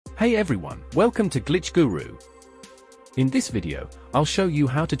Hey everyone, welcome to Glitch Guru. In this video, I'll show you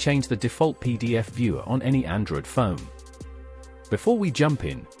how to change the default PDF viewer on any Android phone. Before we jump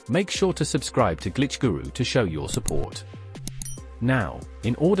in, make sure to subscribe to Glitch Guru to show your support. Now,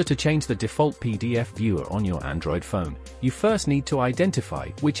 in order to change the default PDF viewer on your Android phone, you first need to identify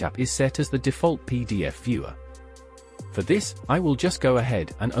which app is set as the default PDF viewer. For this, I will just go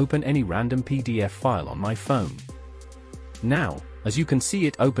ahead and open any random PDF file on my phone. Now, as you can see,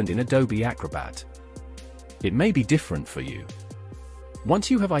 it opened in Adobe Acrobat. It may be different for you. Once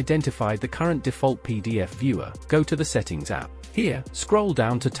you have identified the current default PDF viewer, go to the Settings app. Here, scroll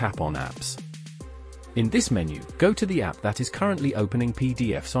down to tap on Apps. In this menu, go to the app that is currently opening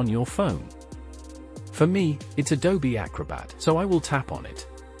PDFs on your phone. For me, it's Adobe Acrobat, so I will tap on it.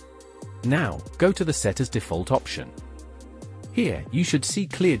 Now, go to the Set as Default option. Here, you should see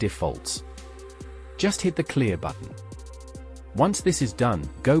Clear Defaults. Just hit the Clear button. Once this is done,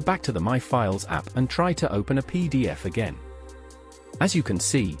 go back to the My Files app and try to open a PDF again. As you can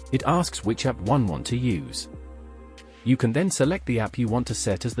see, it asks which app you want to use. You can then select the app you want to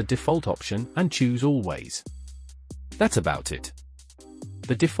set as the default option and choose Always. That's about it.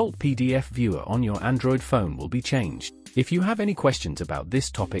 The default PDF viewer on your Android phone will be changed. If you have any questions about this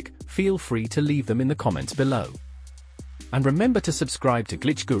topic, feel free to leave them in the comments below. And remember to subscribe to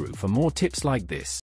Glitch Guru for more tips like this.